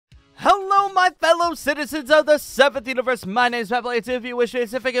my fellow citizens of the 7th universe. My name is Peoplezz, if you wish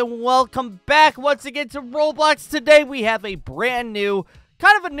specific, and welcome back once again to Roblox. Today we have a brand new,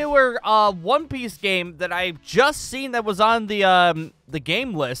 kind of a newer One Piece game that I've just seen that was on the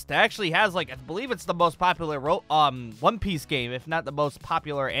game list. It actually has, like, I believe it's the most popular One Piece game, if not the most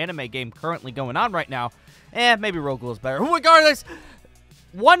popular anime game currently going on right now. Maybe Rogue is better. Regardless,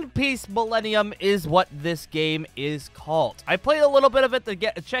 One Piece Millennium is what this game is called. I played a little bit of it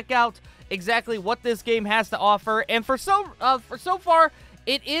to check out exactly what this game has to offer, and for so far,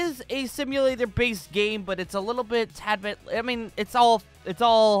 it is a simulator-based game, but it's a little bit, I mean, it's all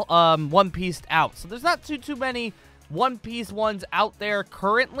One Pieced out, so there's not too many One Piece ones out there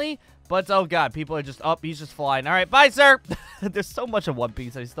currently. But, oh god, people are just, he's just flying. Alright, bye, sir! There's so much of One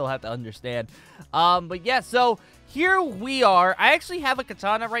Piece, I still have to understand. But yeah, so, here we are. I actually have a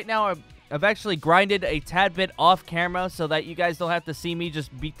katana right now. I've actually grinded a tad bit off camera so that you guys don't have to see me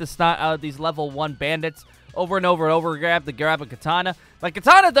just beat the snot out of these level 1 bandits over and over and over, grab a katana. My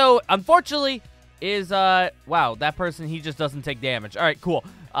katana, though, unfortunately, is, wow, that person, he just doesn't take damage. Alright, cool.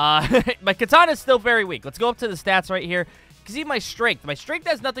 My katana is still very weak. Let's go up to the stats right here. You can see my strength. My strength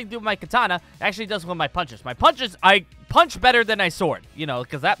has nothing to do with my katana. It actually does with my punches. My punches, I punch better than I sword, you know,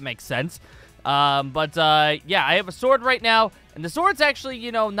 because that makes sense. Yeah, I have a sword right now, and the sword's actually,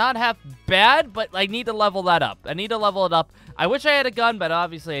 you know, not half bad, but I need to level that up. I need to level it up. I wish I had a gun, but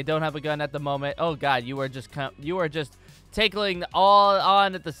obviously I don't have a gun at the moment. Oh god, you are just tackling all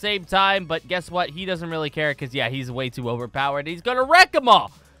on at the same time, but guess what? He doesn't really care, because yeah, he's way too overpowered. He's gonna wreck them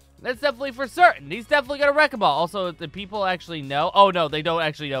all. That's definitely for certain. He's definitely gonna wreck them all. Also, the people actually know. Oh, no, they don't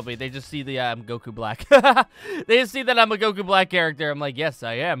actually know me. They just see the Goku Black. They just see that I'm a Goku Black character. I'm like, yes,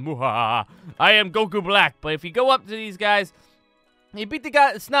 I am. I am Goku Black. But if you go up to these guys, you beat the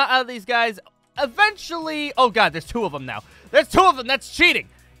snot out of these guys, eventually... Oh, God, there's 2 of them now. There's 2 of them. That's cheating.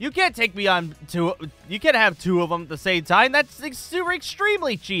 You can't take me on 2... You can't have 2 of them at the same time. That's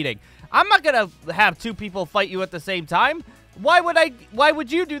extremely cheating. I'm not gonna have 2 people fight you at the same time. Why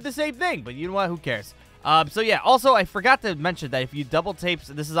would you do the same thing? But you know what? Who cares? So yeah, also, I forgot to mention that if you double tape,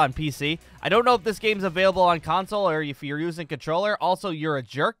 this is on PC. I don't know if this game's available on console or if you're using controller. Also, you're a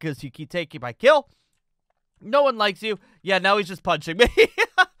jerk because you keep taking my kill. No one likes you. Yeah, now he's just punching me.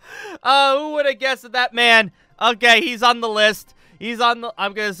 Who would have guessed that, man? Okay, he's on the list. He's on the,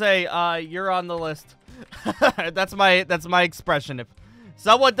 I'm gonna say, you're on the list. That's my expression. If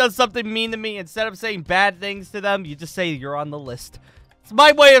someone does something mean to me, instead of saying bad things to them, you just say you're on the list. It's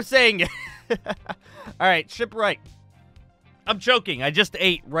my way of saying it. Alright, shipwreck. I'm choking. I just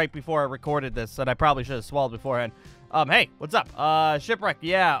ate right before I recorded this, and I probably should have swallowed beforehand. Hey, what's up? Shipwreck.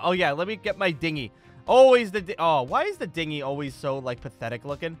 Yeah. Oh, yeah, let me get my dinghy. Always oh, why is the dinghy always so, like, pathetic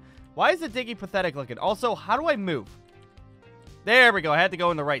looking? Why is the dinghy pathetic looking? Also, how do I move? There we go. I had to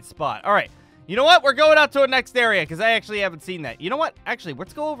go in the right spot. Alright. You know what? We're going out to a next area, because I actually haven't seen that. You know what? Actually,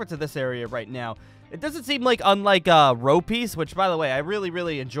 let's go over to this area right now. It doesn't seem like, unlike Row Piece, which, by the way, I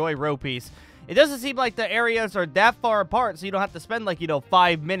really enjoy Row Piece. It doesn't seem like the areas are that far apart, so you don't have to spend, like, you know,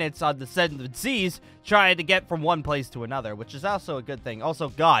 5 minutes on the 7 seas trying to get from one place to another, which is also a good thing. Also,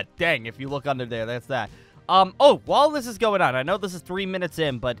 god dang, if you look under there, that's that. Oh, while this is going on, I know this is 3 minutes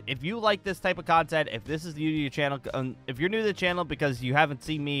in, but if you like this type of content, if this is new to your channel, if you're new to the channel because you haven't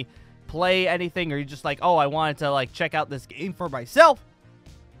seen me play anything, or you're just like, oh, I wanted to, like, check out this game for myself,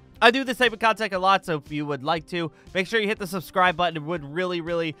 I do this type of content a lot, so if you would like to, make sure you hit the subscribe button. It would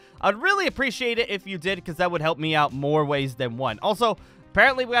I'd really appreciate it if you did, because that would help me out more ways than one. Also,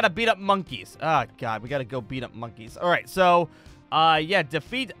 apparently we gotta beat up monkeys. Oh, God, we gotta go beat up monkeys. Alright, so, yeah,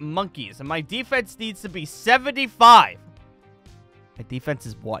 defeat monkeys. And my defense needs to be 75. My defense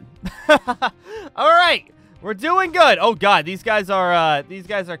is 1. Alright. We're doing good. Oh god, these guys are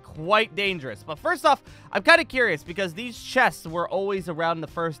quite dangerous. But first off, I'm kind of curious because these chests were always around the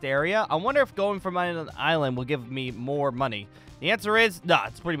first area. I wonder if going from island to island will give me more money. The answer is, nah,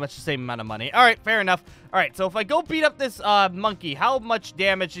 it's pretty much the same amount of money. All right, fair enough. All right, so if I go beat up this monkey, how much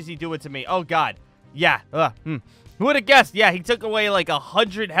damage is he doing to me? Oh god. Yeah. Who would have guessed? Yeah, he took away like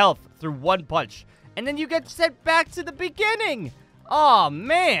 100 health through 1 punch. And then you get sent back to the beginning. Oh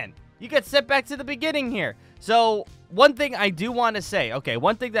man. You get sent back to the beginning here. So, one thing I do want to say,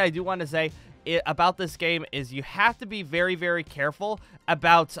 about this game is you have to be very careful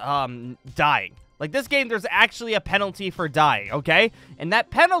about dying. Like, this game, there's actually a penalty for dying, okay? And that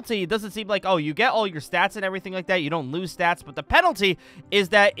penalty doesn't seem like, oh, you get all your stats and everything like that. You don't lose stats. But the penalty is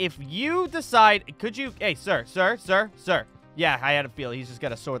that if you decide, hey, sir. Yeah, I had a feeling he's just going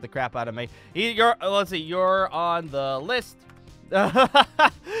to sword the crap out of me. Let's see, you're on the list.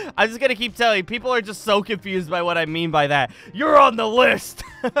 I'm just gonna keep telling you, people are just so confused by what I mean by that. You're on the list.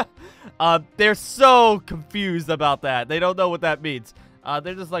 They're so confused about that. They don't know what that means.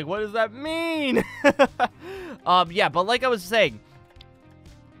 They're just like, what does that mean? Yeah, but like I was saying,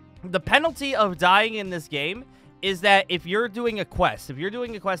 the penalty of dying in this game is that if you're doing a quest, and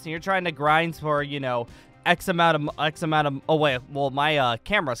you're trying to grind for, you know, X amount of, oh wait, well, my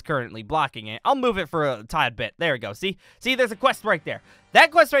camera's currently blocking it. I'll move it for a tad bit. There we go. See, there's a quest right there. That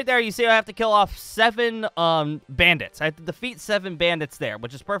quest right there, you see I have to kill off 7 bandits. I have to defeat 7 bandits there,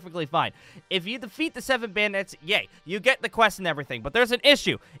 which is perfectly fine. If you defeat the 7 bandits, yay, you get the quest and everything. But there's an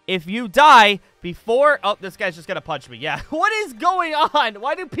issue. If you die before, oh, this guy's just gonna punch me. Yeah, what is going on?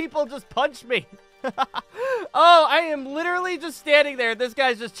 Why do people just punch me? Oh, I am literally just standing there. This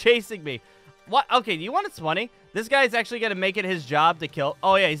guy's just chasing me. What? Okay, do you want what's funny? This guy's actually gonna make it his job to kill.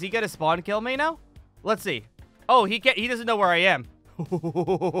 Oh yeah, is he gonna spawn kill me now? Let's see. Oh, he doesn't know where I am.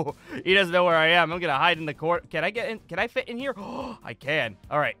 He doesn't know where I am. I'm gonna hide in the corner. Can I get in? Can I fit in here? Oh, I can.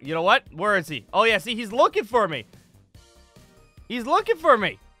 All right. You know what? Where is he? Oh yeah. See, he's looking for me. He's looking for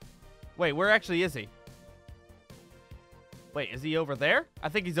me. Wait, where actually is he? Wait, is he over there? I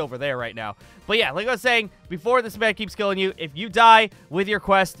think he's over there right now. But yeah, like I was saying, before this man keeps killing you, if you die with your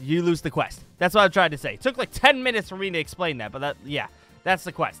quest, you lose the quest. That's what I'm trying to say. It took like 10 minutes for me to explain that, but yeah, that's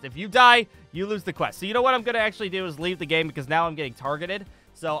the quest. If you die, you lose the quest. So you know what I'm going to actually do is leave the game because now I'm getting targeted.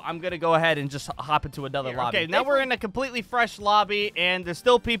 So I'm going to go ahead and just hop into another lobby. Okay, now we're in a completely fresh lobby, and there's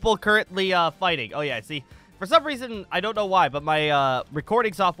still people currently fighting. Oh yeah, see. For some reason, I don't know why, but my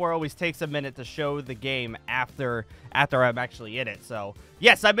recording software always takes a minute to show the game after I'm actually in it. So,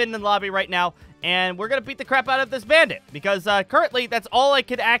 yes, I'm in the lobby right now, and we're going to beat the crap out of this bandit. Because currently, that's all I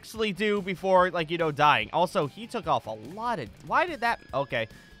could actually do before, like, you know, dying. Also, he took off a lot of... Why did that... Okay,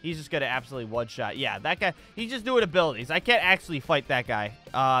 he's just going to absolutely one-shot. Yeah, that guy, he's just doing abilities. I can't actually fight that guy.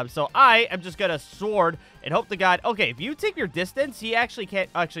 So I am just going to sword and hope to God... Okay, if you take your distance, he actually can't...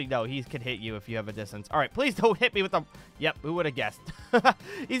 Actually, no, he can hit you if you have a distance. All right, please don't hit me with the... Yep, who would have guessed?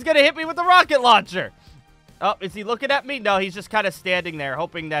 He's going to hit me with the rocket launcher. Oh, is he looking at me? No, he's just kind of standing there,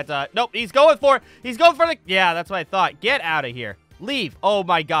 hoping that... Nope, he's going for... He's going for the... Yeah, that's what I thought. Get out of here. Leave. Oh,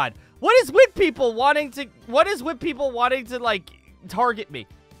 my God. What is with people wanting to... What is with people wanting to, like, target me?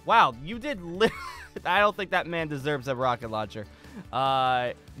 Wow, you did... I don't think that man deserves a rocket launcher.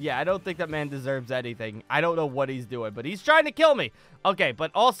 Yeah, I don't think that man deserves anything. I don't know what he's doing, but he's trying to kill me. Okay,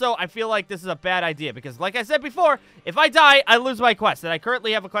 but also, I feel like this is a bad idea, because like I said before, if I die, I lose my quest, and I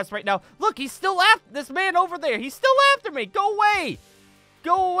currently have a quest right now. Look, he's still after this man over there. He's still after me. Go away.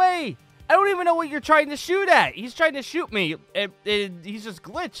 Go away. I don't even know what you're trying to shoot at. He's trying to shoot me, and he's just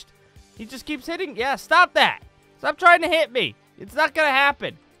glitched. He just keeps hitting. Yeah, stop that. Stop trying to hit me. It's not going to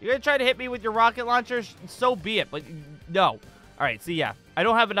happen. You're going to try to hit me with your rocket launcher? So be it, but no. All right, so yeah, I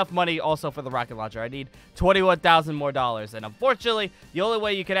don't have enough money also for the rocket launcher. I need $21,000 more. And unfortunately, the only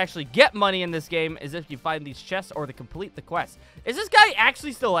way you can actually get money in this game is if you find these chests or to complete the quest. Is this guy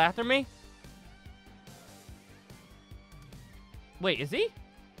actually still after me? Wait, is he?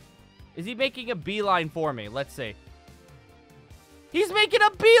 Is he making a beeline for me? Let's see. He's making a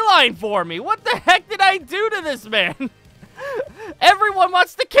beeline for me. What the heck did I do to this man? Everyone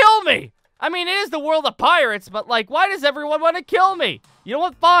wants to kill me. I mean, it is the world of pirates, but, like, why does everyone want to kill me? You know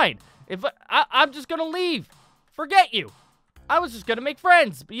what? Fine. If I'm just going to leave. Forget you. I was just going to make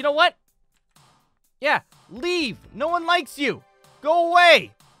friends. But you know what? Yeah, leave. No one likes you. Go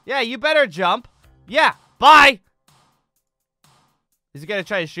away. Yeah, you better jump. Yeah, bye. Is he going to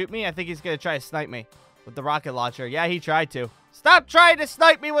try to shoot me? I think he's going to try to snipe me with the rocket launcher. Yeah, he tried to. Stop trying to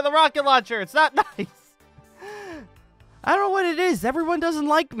snipe me with a rocket launcher. It's not nice. I don't know what it is. Everyone doesn't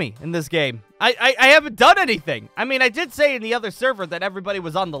like me in this game. I haven't done anything. I mean, I did say in the other server that everybody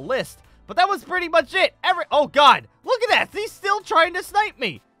was on the list, but that was pretty much it. Oh, God. Look at that. He's still trying to snipe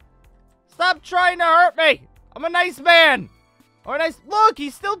me. Stop trying to hurt me. I'm a nice man. Or a nice... Look,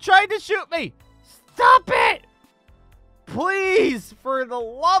 he's still trying to shoot me. Stop it. Please, for the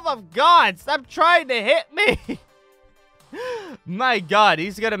love of God, stop trying to hit me. My God,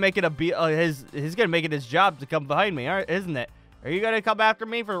 he's gonna make it he's gonna make it his job to come behind me, isn't it? Are you gonna come after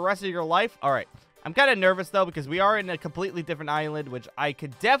me for the rest of your life? All right. I'm kind of nervous though because we are in a completely different island, which I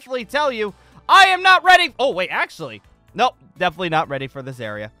could definitely tell you I am not ready. Oh wait, actually, nope, definitely not ready for this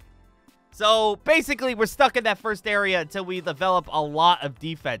area. So basically, we're stuck in that first area until we develop a lot of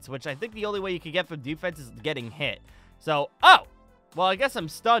defense, which I think the only way you can get from defense is getting hit. So, oh, well, I guess I'm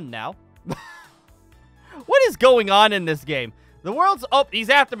stunned now. What is going on in this game? The world's... Oh, he's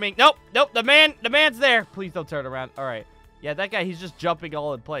after me. Nope, nope, the man's there. Please don't turn around. All right. Yeah, that guy, he's just jumping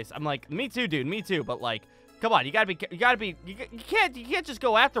all in place. I'm like, me too, dude, me too. But, like, Come on, you can't just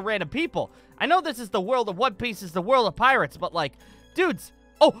go after random people. I know this is the world of One Piece, is the world of pirates, but like, dudes.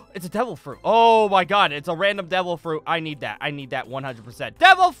 Oh, it's a devil fruit. Oh my god, it's a random devil fruit. I need that. I need that 100%.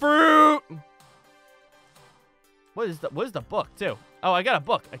 Devil fruit! What is the book, too? Oh, I got a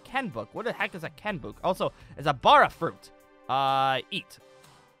book. A Ken book. What the heck is a Ken book? Also, it's a bara fruit. Eat.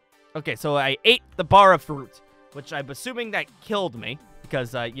 Okay, so I ate the bara fruit, which I'm assuming that killed me,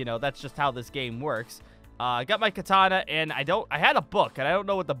 because, you know, that's just how this game works. I got my katana, and I had a book, and I don't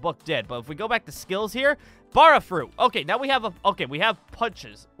know what the book did, but if we go back to skills here, bara fruit. Okay, now we have we have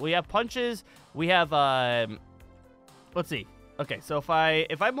punches. We have punches. We have, let's see. Okay, so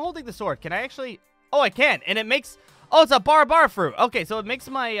if I'm holding the sword, can I actually, oh, I can, and it makes, oh, it's a bara fruit. Okay, so it makes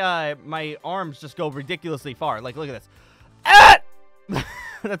my, my arms just go ridiculously far. Like, look at this. Ah!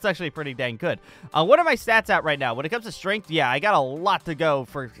 That's actually pretty dang good. What are my stats at right now? When it comes to strength, yeah, I got a lot to go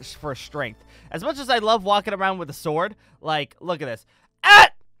for strength. As much as I love walking around with a sword, like, look at this. Ah!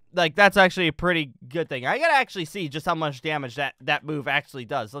 Like, that's actually a pretty good thing. I gotta actually see just how much damage that move actually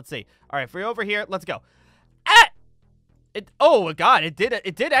does. Let's see. All right, if we're over here, let's go. Ah! Oh, God, it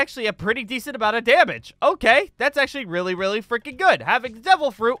did actually a pretty decent amount of damage. Okay, that's actually really, really freaking good. Having the devil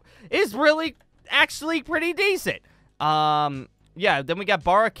fruit is really actually pretty decent. Yeah, then we got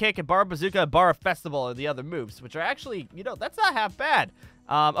Bara Kick and Bara Bazooka and Bara Festival are the other moves, which are actually, you know, that's not half bad.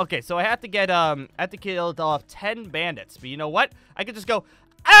 Okay, so I have to get, kill off 10 bandits. But you know what? I could just go,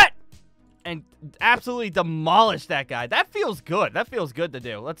 ah! And absolutely demolish that guy. That feels good. That feels good to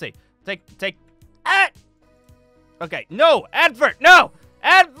do. Let's see. Take, ah! Okay, no! Advert, no!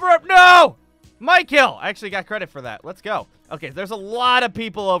 Advert, no! My kill! I actually got credit for that. Let's go. Okay, there's a lot of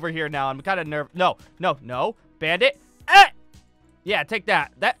people over here now. I'm kind of nervous. No. Bandit. Ah! Yeah, take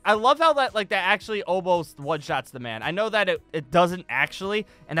that. I love how that actually almost one-shots the man. I know that it doesn't actually,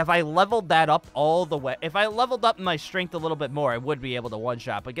 and if I leveled that up all the way, if I leveled up my strength a little bit more, I would be able to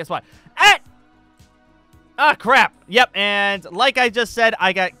one-shot. But guess what? Ah! Ah, crap. Yep, and like I just said,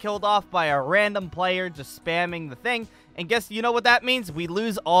 I got killed off by a random player just spamming the thing. And guess you know what that means? We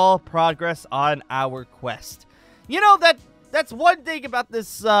lose all progress on our quest. You know, that's one thing about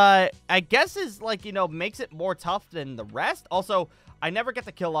this, I guess is, like, you know, makes it more tough than the rest. Also, I never get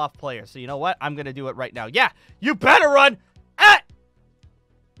to kill off players, so you know what? I'm gonna do it right now. Yeah, you better run! Ah!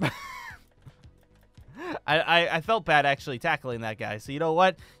 I felt bad actually tackling that guy, so you know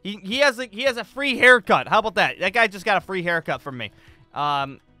what? He has a free haircut. How about that? That guy just got a free haircut from me.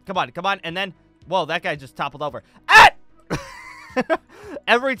 Come on, and then, whoa, that guy just toppled over. Ah!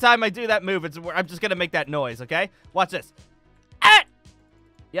 Every time I do that move, I'm just gonna make that noise, okay? Watch this. Ah!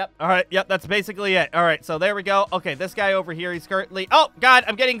 Yep, alright, yep, that's basically it. Alright, so there we go. Okay, this guy over here, he's currently, oh, God,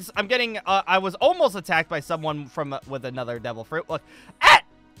 I was almost attacked by someone with another devil fruit. Look, ah!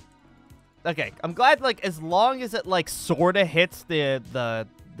 Okay, I'm glad, like, as long as it, like, sorta hits the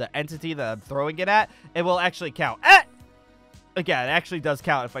entity that I'm throwing it at, it will actually count. Ah! Again, it actually does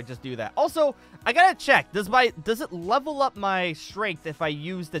count if I just do that. Also, I gotta check, does it level up my strength if I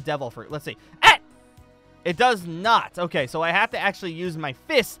use the devil fruit? Let's see. Ah! It does not. Okay, so I have to actually use my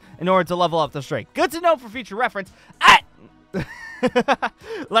fists in order to level up the strength. Good to know for future reference. Ah!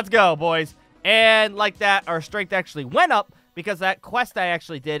 Let's go, boys. And like that, our strength actually went up because that quest I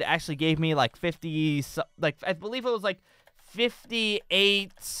actually did actually gave me like 50, like I believe it was like 58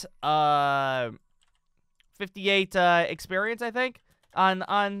 experience, I think,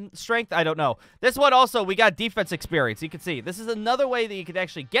 on strength. I don't know. This one also, we got defense experience. You can see, this is another way that you can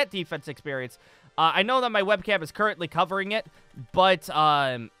actually get defense experience. I know that my webcam is currently covering it, but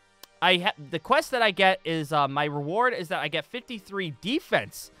the quest that I get is, my reward is that I get 53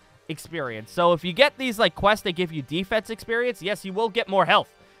 defense experience. So if you get these, like, quests that give you defense experience, yes, you will get more health,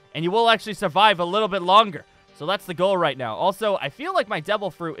 and you will actually survive a little bit longer. So that's the goal right now. Also, I feel like my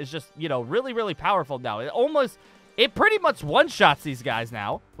devil fruit is just, you know, really, really powerful now. It pretty much one-shots these guys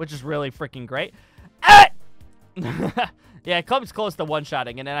now, which is really freaking great. Ah! Yeah, it comes close to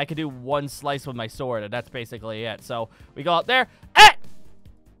one-shotting, and then I can do one slice with my sword, and that's basically it. So we go out there. Ah!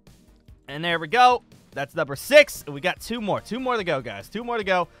 And there we go. That's number 6. And we got 2 more. 2 more to go, guys. 2 more to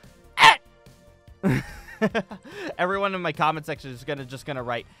go. Ah! Everyone in my comment section is just gonna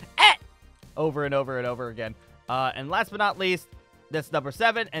write ah! over and over and over again. And last but not least, that's number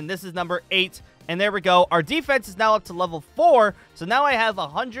 7, and this is number 8. And there we go. Our defense is now up to level 4, so now I have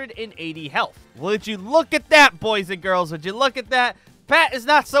 180 health. Would you look at that, boys and girls? Would you look at that? Pat is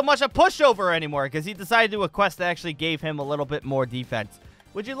not so much a pushover anymore because he decided to do a quest that actually gave him a little bit more defense.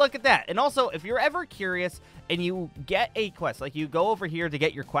 Would you look at that? And also, if you're ever curious and you get a quest, like you go over here to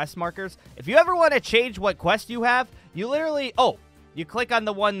get your quest markers, if you ever want to change what quest you have, you literally, you click on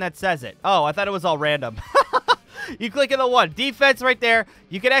the one that says it. Oh, I thought it was all random. You click on the one. Defense right there.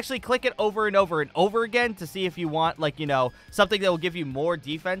 You can actually click it over and over and over again to see if you want, like, you know, something that will give you more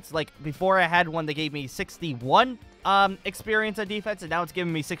defense. Like, before I had one that gave me 61 experience on defense, and now it's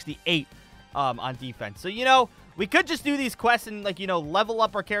giving me 68 on defense. So, you know, we could just do these quests and, like, you know, level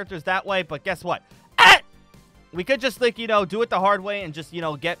up our characters that way, but guess what? We could just, like, you know, do it the hard way and just, you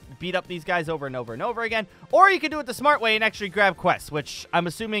know, beat up these guys over and over and over again. Or you could do it the smart way and actually grab quests, which I'm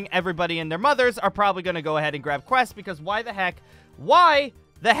assuming everybody and their mothers are probably going to go ahead and grab quests, because why the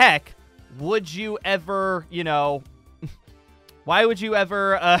heck would you ever, you know, why would you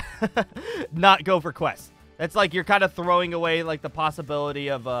ever not go for quests? That's like you're kind of throwing away, like, the possibility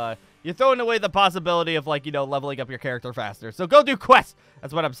of, you're throwing away the possibility of, like, you know, leveling up your character faster. So go do quests.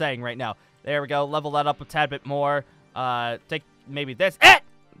 That's what I'm saying right now. There we go. Level that up a tad bit more. Take maybe this.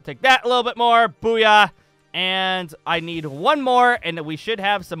 Take that a little bit more. Booyah. And I need one more, and we should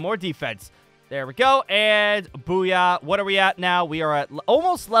have some more defense. There we go. And booyah. What are we at now? We are at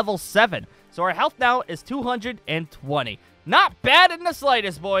almost level 7. So our health now is 220. Not bad in the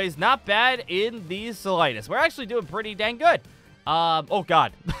slightest, boys. Not bad in the slightest. We're actually doing pretty dang good. Oh,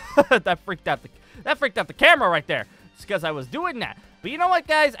 God. that freaked out the camera right there. It's because I was doing that. But you know what,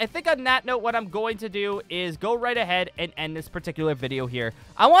 guys? I think on that note, what I'm going to do is go right ahead and end this particular video here.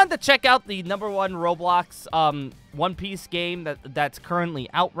 I wanted to check out the #1 Roblox One Piece game that's currently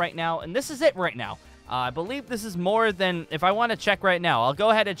out right now, and this is it right now. I believe this is more than, if I want to check right now, I'll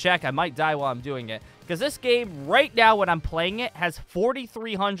go ahead and check. I might die while I'm doing it, because this game right now, when I'm playing it, has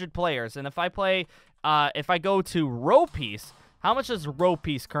 4,300 players, and if I play, if I go to Row Piece, how much does Row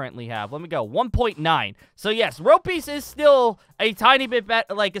Piece currently have? Let me go. 1.9. So, yes, Row Piece is still a tiny bit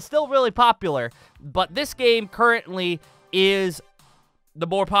better. Like, it's still really popular. But this game currently is the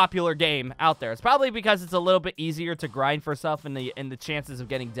more popular game out there. It's probably because it's a little bit easier to grind for stuff, and the chances of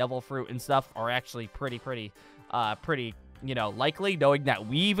getting Devil Fruit and stuff are actually pretty, you know, likely, knowing that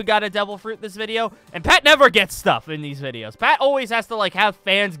we even got a Devil Fruit this video. And Pat never gets stuff in these videos. Pat always has to, like, have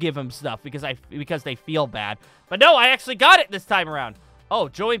fans give him stuff because they feel bad. But no, I actually got it this time around. Oh,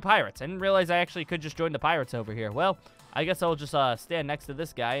 join pirates. I didn't realize I actually could just join the pirates over here. Well, I guess I'll just stand next to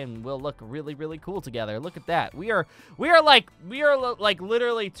this guy and we'll look really, really cool together. Look at that. We are like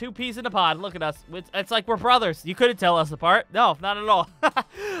literally 2 peas in a pod. Look at us. It's like we're brothers. You couldn't tell us apart. No, not at all.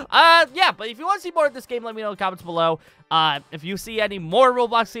 Yeah, but if you want to see more of this game, let me know in the comments below. If you see any more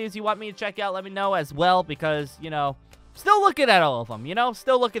Roblox games you want me to check out, let me know as well, because, you know, still looking at all of them, you know?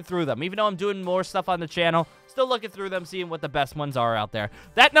 Still looking through them. Even though I'm doing more stuff on the channel, still looking through them, seeing what the best ones are out there.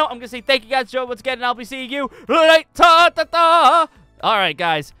 That note, I'm going to say thank you guys for joining once again, and I'll be seeing you later. All right,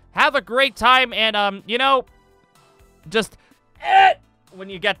 guys. Have a great time, and, you know, just when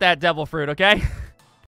you get that Devil Fruit, okay?